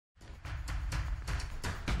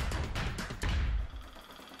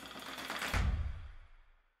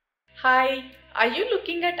Hi, are you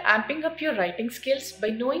looking at amping up your writing skills by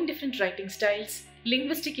knowing different writing styles,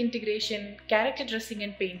 linguistic integration, character dressing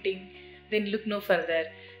and painting? Then look no further.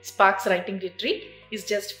 Spark's Writing Retreat is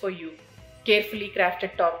just for you. Carefully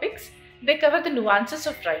crafted topics, they cover the nuances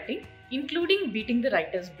of writing, including beating the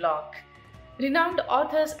writer's block. Renowned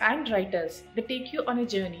authors and writers, they take you on a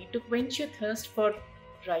journey to quench your thirst for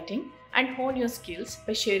writing and hone your skills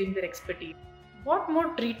by sharing their expertise. What more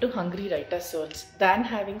treat to hungry writer souls than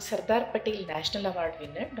having Sardar Patel National Award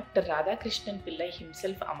winner Dr. Radhakrishnan Pillai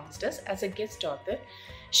himself amongst us as a guest author,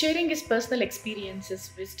 sharing his personal experiences,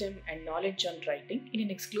 wisdom, and knowledge on writing in an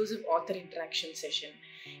exclusive author interaction session.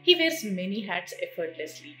 He wears many hats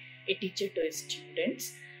effortlessly: a teacher to his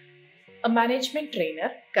students, a management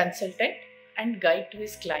trainer, consultant, and guide to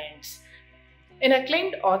his clients. An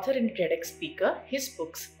acclaimed author and TEDx speaker, his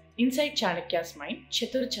books Inside Chanakya's Mind,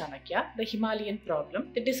 Chatur Chanakya, The Himalayan Problem,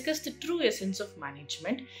 they discuss the true essence of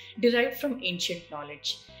management derived from ancient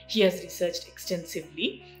knowledge. He has researched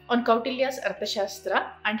extensively on Kautilya's Arthashastra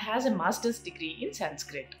and has a master's degree in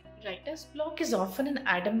Sanskrit. Writer's block is often an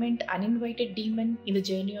adamant, uninvited demon in the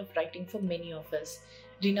journey of writing for many of us.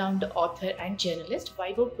 Renowned author and journalist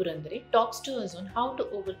Vaibhav Purandare talks to us on how to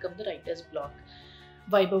overcome the writer's block.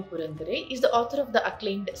 Vaibhav Purandare is the author of the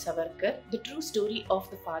acclaimed Savarkar, The True Story of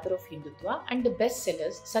the Father of Hindutva, and the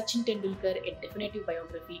bestsellers Sachin Tendulkar, A Definitive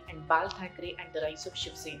Biography, and Bal Thackeray and the Rise of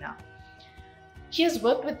Shiv Sena. He has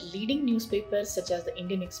worked with leading newspapers such as the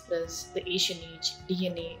Indian Express, the Asian Age,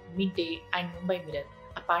 DNA, Midday, and Mumbai Mirror,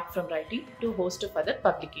 apart from writing to a host of other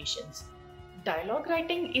publications. Dialogue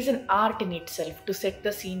writing is an art in itself to set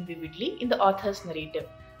the scene vividly in the author's narrative.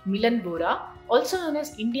 Milan Bora, also known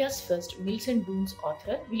as India's first Mills and Boons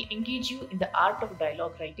author, will engage you in the art of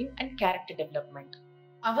dialogue writing and character development.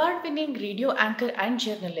 Award-winning radio anchor and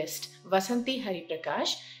journalist Vasanthi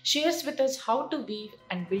Hariprakash shares with us how to weave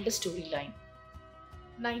and build a storyline.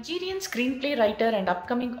 Nigerian screenplay writer and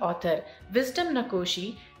upcoming author Wisdom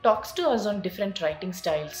Nakoshi talks to us on different writing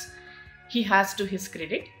styles. He has, to his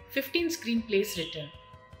credit, 15 screenplays written.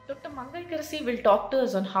 Dr. Mangai Karasi will talk to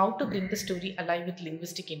us on how to bring the story alive with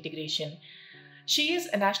linguistic integration. She is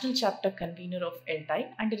a national chapter convener of LTI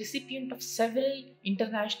and a recipient of several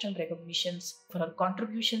international recognitions for her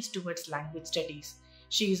contributions towards language studies.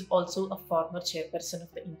 She is also a former chairperson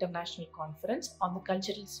of the International Conference on the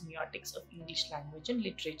Cultural Semiotics of English Language and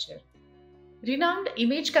Literature. Renowned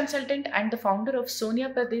image consultant and the founder of Sonia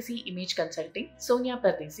Pardesi Image Consulting, Sonia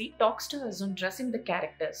Pardesi talks to us on dressing the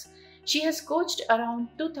characters. She has coached around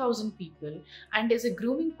 2,000 people and is a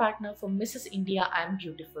grooming partner for Mrs. India I Am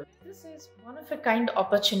Beautiful. This is one of a kind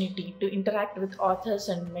opportunity to interact with authors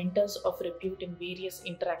and mentors of repute in various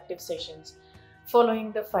interactive sessions.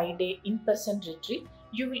 Following the 5-day in-person retreat,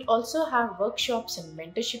 you will also have workshops and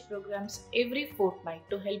mentorship programs every fortnight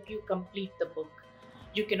to help you complete the book.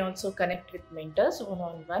 You can also connect with mentors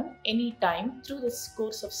one-on-one anytime through the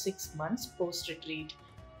course of 6 months post-retreat.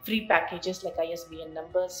 Free packages like ISBN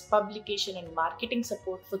numbers, publication and marketing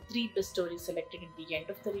support for 3 best stories selected at the end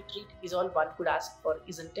of the retreat is all one could ask for,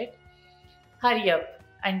 isn't it? Hurry up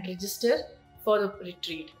and register for the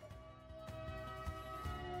retreat.